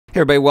Hey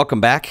everybody, welcome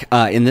back.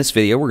 In this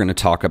video, we're going to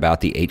talk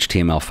about the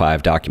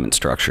HTML5 document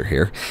structure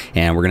here,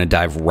 and we're going to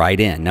dive right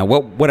in. Now,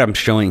 what I'm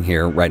showing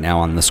here right now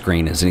on the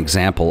screen is an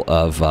example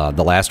of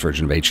the last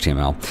version of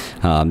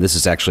HTML. This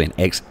is actually an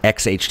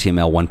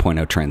XHTML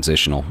 1.0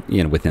 transitional,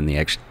 within the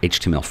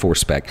HTML4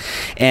 spec.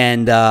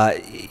 And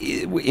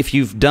if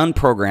you've done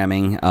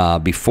programming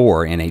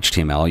before in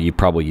HTML, you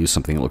probably use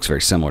something that looks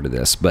very similar to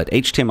this. But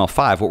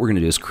HTML5, what we're going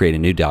to do is create a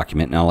new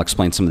document, and I'll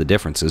explain some of the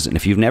differences. And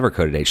if you've never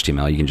coded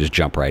HTML, you can just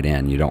jump right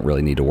in. You don't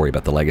really need to worry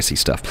about the legacy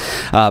stuff.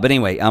 But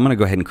anyway, I'm going to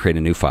go ahead and create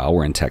a new file.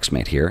 We're in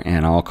TextMate here,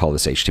 and I'll call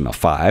this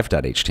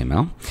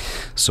HTML5.html.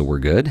 So we're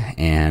good,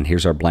 and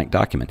here's our blank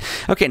document.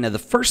 Okay, now the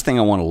first thing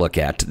I want to look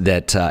at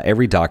that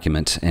every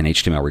document in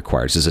HTML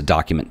requires is a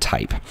document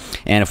type.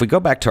 And if we go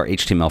back to our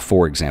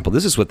HTML4 example,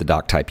 this is what the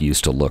doc type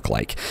used to look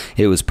like.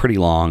 It was pretty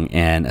long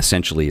and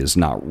essentially is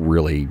not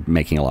really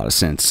making a lot of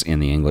sense in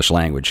the English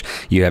language.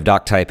 You have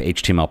doc type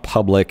HTML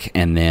public,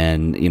 and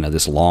then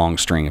this long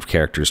string of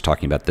characters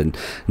talking about the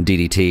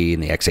DDT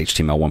and the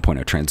XHTML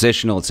 1.0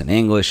 transitional. It's in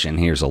English, and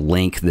here's a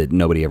link that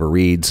nobody ever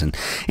reads. And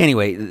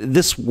anyway,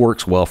 this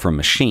works well for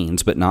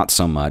machines, but not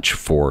so much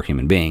for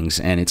human beings,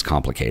 and it's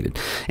complicated.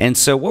 And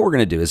so what we're going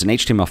to do is in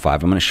HTML5,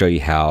 I'm going to show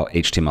you how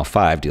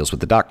HTML5 deals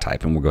with the doc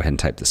type, and we'll go ahead and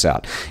type this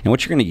out. And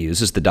what you're going to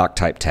use is the doc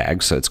type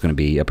tag, so it's going to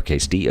be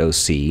uppercase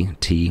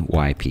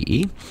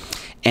DOCTYPE,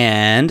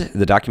 and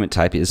the document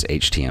type is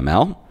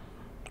HTML,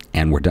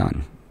 and we're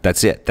done.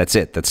 That's it. That's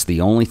it. That's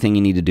the only thing you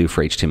need to do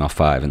for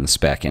HTML5 in the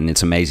spec, and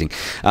it's amazing.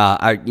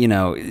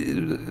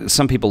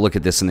 Some people look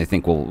at this and they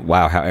think, well,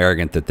 wow, how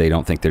arrogant that they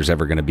don't think there's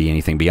ever going to be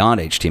anything beyond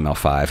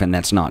HTML5, and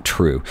that's not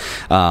true.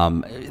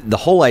 The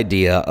whole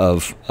idea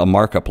of a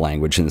markup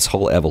language and this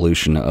whole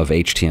evolution of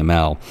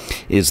HTML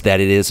is that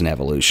it is an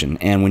evolution,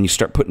 and when you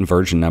start putting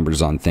version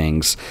numbers on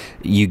things,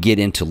 you get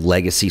into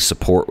legacy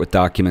support with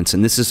documents,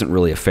 and this isn't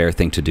really a fair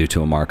thing to do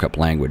to a markup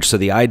language. So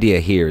the idea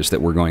here is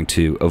that we're going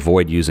to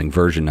avoid using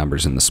version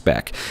numbers in the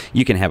spec.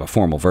 You can have a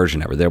formal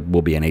version number. There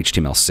will be an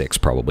HTML6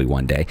 probably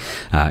one day,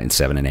 in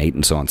 7 and 8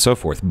 and so on and so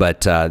forth,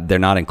 but they're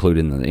not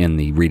included in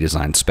the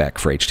redesigned spec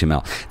for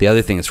HTML. The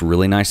other thing that's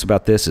really nice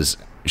about this is,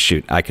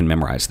 shoot, I can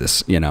memorize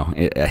this. I don't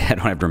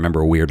have to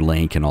remember a weird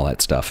link and all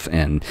that stuff,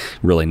 and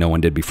really no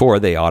one did before.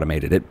 They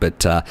automated it, but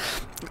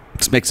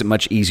this makes it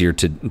much easier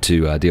to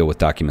deal with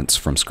documents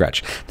from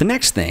scratch. The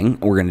next thing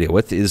we're going to deal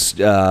with is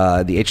the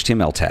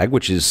HTML tag,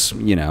 which is,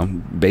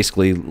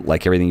 basically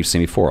like everything you've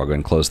seen before. I'll go ahead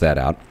and close that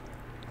out.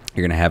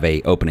 You're going to have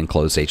a open and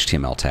close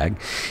HTML tag,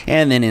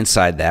 and then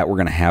inside that we're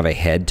going to have a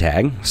head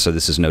tag. So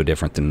this is no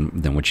different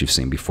than what you've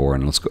seen before.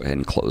 And let's go ahead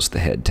and close the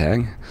head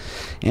tag,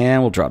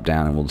 and we'll drop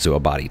down and we'll do a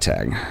body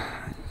tag.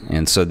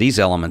 And so these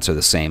elements are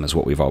the same as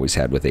what we've always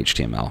had with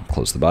HTML.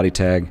 Close the body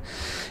tag,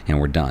 and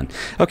we're done.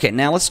 Okay,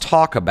 now let's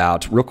talk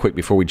about, real quick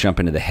before we jump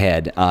into the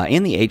head,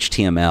 in the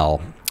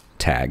HTML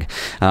tag,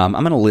 I'm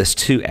going to list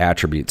two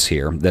attributes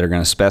here that are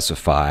going to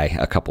specify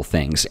a couple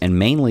things, and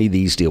mainly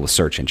these deal with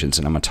search engines,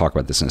 and I'm going to talk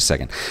about this in a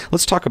second.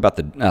 Let's talk about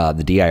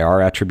the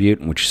dir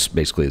attribute, which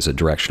basically is a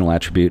directional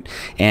attribute,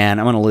 and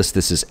I'm going to list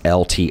this as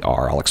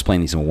LTR. I'll explain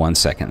these in 1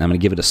 second. And I'm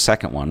going to give it a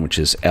second one, which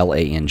is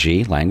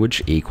lang,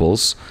 language,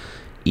 equals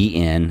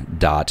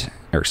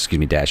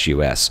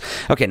 -us.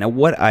 Okay, now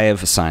what I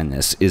have assigned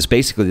this is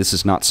basically, this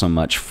is not so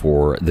much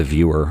for the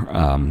viewer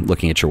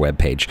looking at your web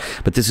page,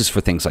 but this is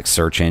for things like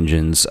search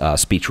engines,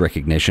 speech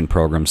recognition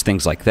programs,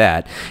 things like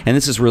that. And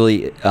this is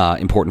really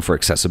important for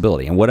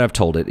accessibility. And what I've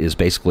told it is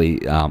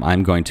basically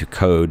I'm going to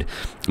code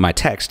my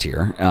text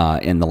here,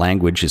 and the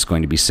language is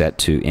going to be set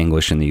to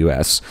English in the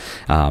US.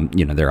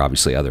 There are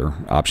obviously other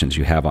options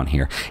you have on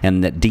here.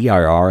 And that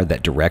dir,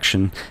 that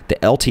direction, the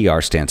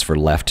LTR stands for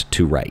left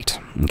to right.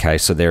 Okay,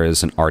 so there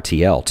is an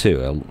RTL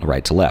too,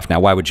 right to left. Now,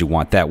 why would you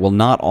want that? Well,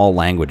 not all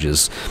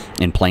languages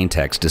in plain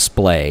text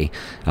display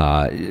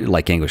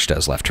like English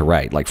does, left to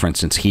right. Like, for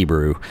instance,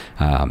 Hebrew,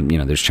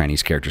 there's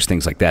Chinese characters,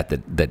 things like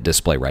that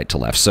display right to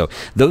left. So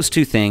those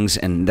two things,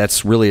 and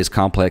that's really as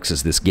complex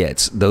as this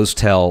gets, those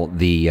tell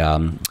the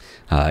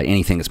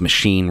anything that's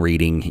machine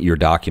reading your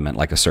document,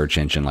 like a search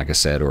engine, like I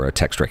said, or a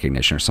text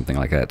recognition or something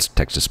like that, it's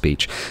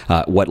text-to-speech,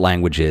 what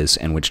language is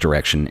and which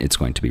direction it's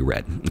going to be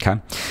read. Okay,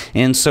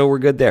 and so we're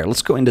good there.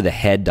 Let's go into the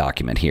head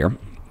document here.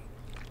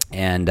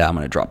 And I'm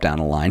going to drop down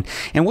a line.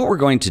 And what we're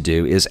going to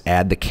do is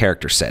add the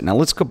character set. Now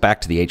let's go back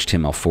to the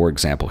HTML4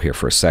 example here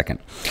for a second.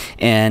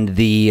 And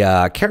the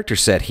character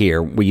set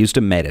here, we used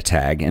a meta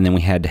tag, and then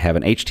we had to have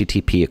an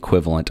HTTP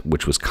equivalent,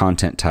 which was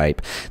content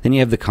type. Then you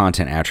have the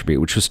content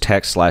attribute, which was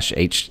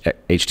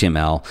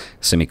text/HTML,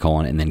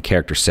 semicolon, and then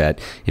character set,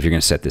 if you're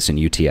going to set this in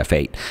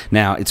UTF-8.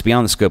 Now, it's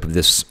beyond the scope of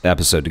this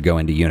episode to go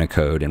into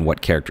Unicode and what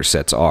character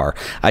sets are.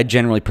 I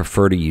generally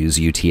prefer to use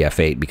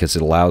UTF-8 because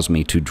it allows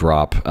me to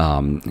drop,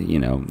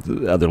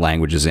 other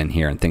languages in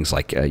here and things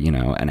like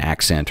an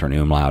accent or an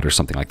umlaut or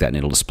something like that, and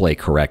it'll display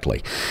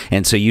correctly.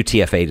 And so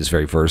UTF-8 is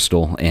very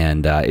versatile,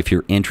 and if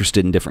you're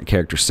interested in different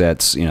character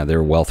sets, there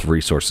are a wealth of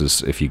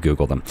resources if you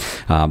Google them.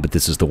 But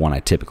this is the one I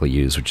typically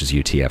use, which is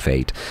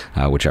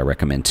UTF-8, which I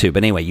recommend too.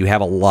 But anyway, you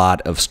have a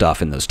lot of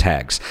stuff in those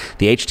tags.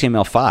 The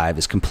HTML5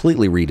 is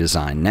completely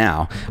redesigned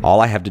now.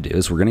 All I have to do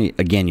is we're going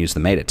to, again, use the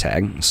meta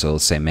tag. So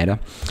let's say meta,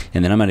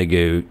 and then I'm going to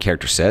go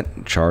character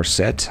set, char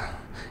set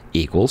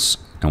equals,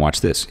 and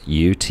watch this,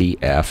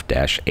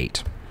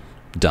 UTF-8.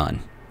 Done.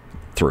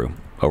 Through.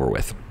 Over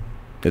with.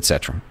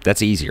 Etc.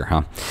 That's easier,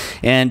 huh?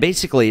 And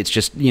basically, it's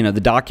just, the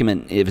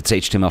document, if it's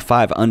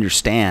HTML5,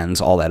 understands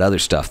all that other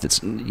stuff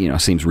that's,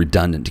 seems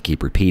redundant to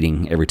keep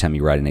repeating every time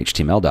you write an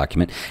HTML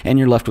document, and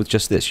you're left with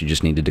just this. You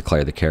just need to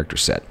declare the character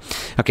set.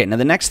 Okay, now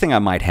the next thing I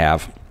might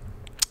have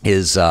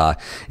is a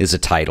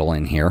title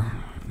in here.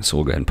 So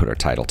we'll go ahead and put our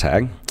title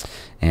tag.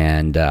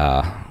 And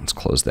let's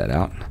close that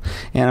out.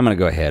 And I'm going to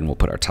go ahead and we'll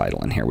put our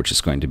title in here, which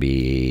is going to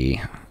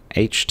be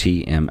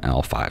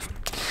HTML5.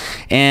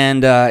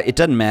 And it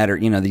doesn't matter,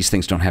 these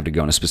things don't have to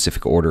go in a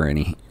specific order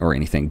or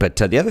anything. But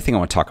the other thing I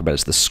want to talk about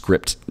is the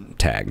script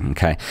tag.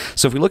 Okay,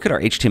 so if we look at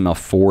our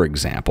HTML4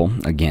 example,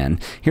 again,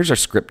 here's our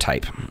script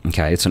type.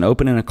 Okay, it's an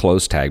open and a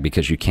close tag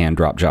because you can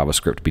drop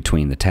JavaScript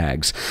between the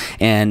tags.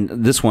 And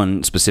this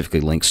one specifically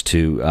links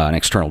to an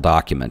external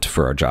document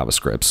for our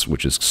JavaScripts,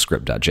 which is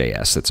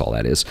script.js. That's all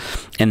that is.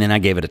 And then I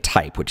gave it a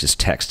type, which is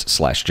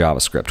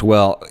text/JavaScript.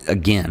 Well,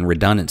 again,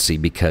 redundancy,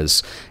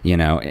 because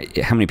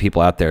how many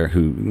people out there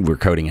who were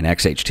coding in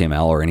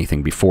XHTML or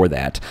anything before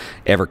that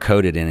ever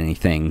coded in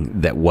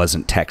anything that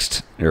wasn't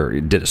text,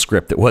 or did a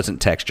script that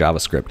wasn't text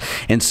JavaScript?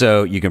 And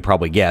so you can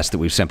probably guess that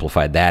we've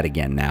simplified that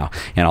again now.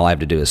 And all I have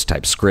to do is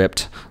type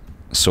script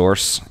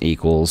source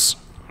equals,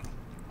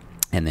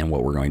 and then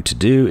what we're going to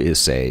do is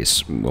say,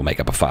 we'll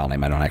make up a file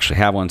name. I don't actually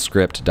have one,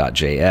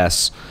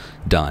 script.js,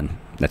 done.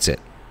 That's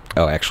it.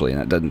 Oh, actually,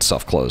 that doesn't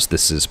self-close.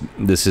 This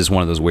is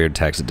one of those weird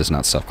tags that does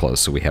not self-close,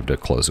 so we have to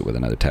close it with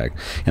another tag.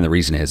 And the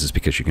reason is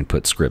because you can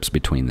put scripts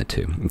between the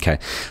two. Okay,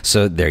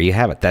 so there you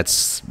have it.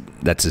 That's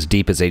as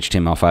deep as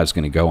HTML5 is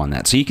going to go on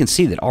that. So you can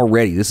see that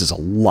already this is a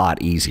lot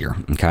easier.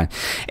 Okay,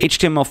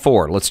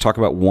 HTML4. Let's talk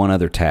about one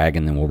other tag,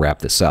 and then we'll wrap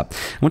this up.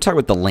 I'm going to talk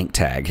about the link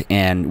tag,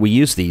 and we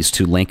use these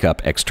to link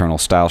up external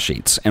style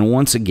sheets. And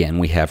once again,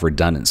 we have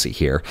redundancy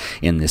here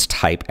in this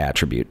type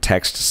attribute,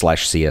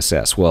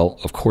 text/CSS. Well,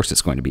 of course,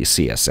 it's going to be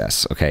CSS.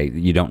 Okay,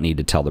 you don't need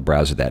to tell the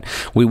browser that.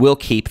 We will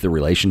keep the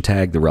relation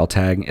tag, the rel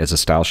tag, as a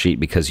style sheet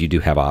because you do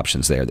have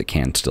options there that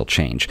can still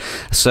change.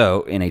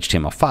 So in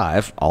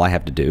HTML5, all I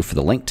have to do for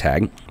the link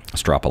tag,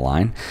 let's drop a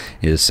line,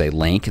 is say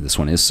link. This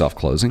one is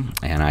self-closing,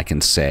 and I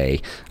can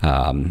say,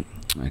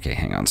 okay,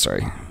 hang on,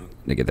 sorry,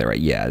 to get that right.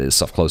 Yeah, it is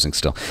self-closing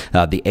still.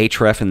 The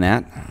href in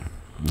that,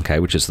 okay,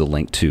 which is the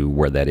link to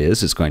where that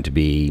is going to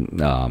be,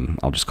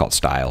 I'll just call it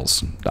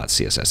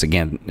styles.css.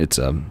 Again, it's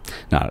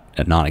not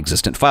a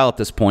non-existent file at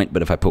this point,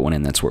 but if I put one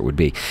in, that's where it would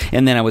be.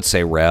 And then I would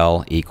say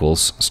rel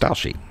equals style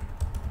sheet.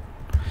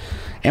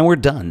 And we're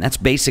done. That's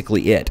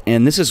basically it.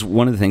 And this is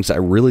one of the things I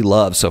really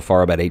love so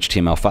far about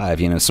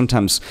HTML5.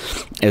 Sometimes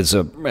as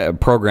a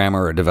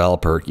programmer or a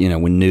developer,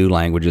 when new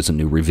languages and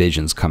new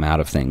revisions come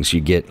out of things,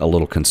 you get a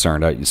little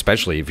concerned,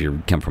 especially if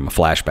you come from a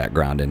Flash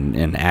background, and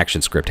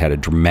ActionScript had a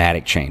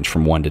dramatic change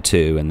from 1 to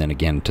 2 and then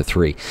again to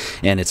 3.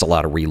 And it's a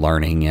lot of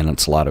relearning, and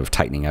it's a lot of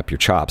tightening up your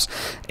chops.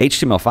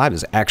 HTML5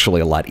 is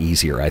actually a lot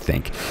easier, I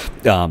think.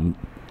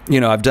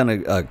 I've done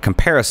a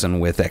comparison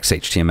with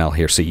XHTML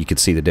here so you could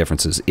see the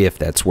differences if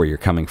that's where you're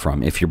coming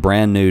from. If you're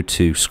brand new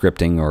to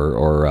scripting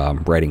or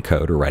writing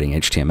code or writing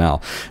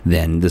HTML,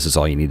 then this is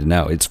all you need to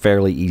know. It's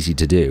fairly easy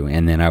to do,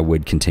 and then I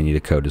would continue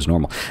to code as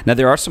normal. Now,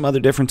 there are some other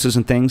differences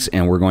and things,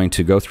 and we're going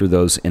to go through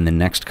those in the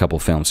next couple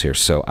films here.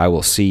 So I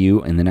will see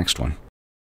you in the next one.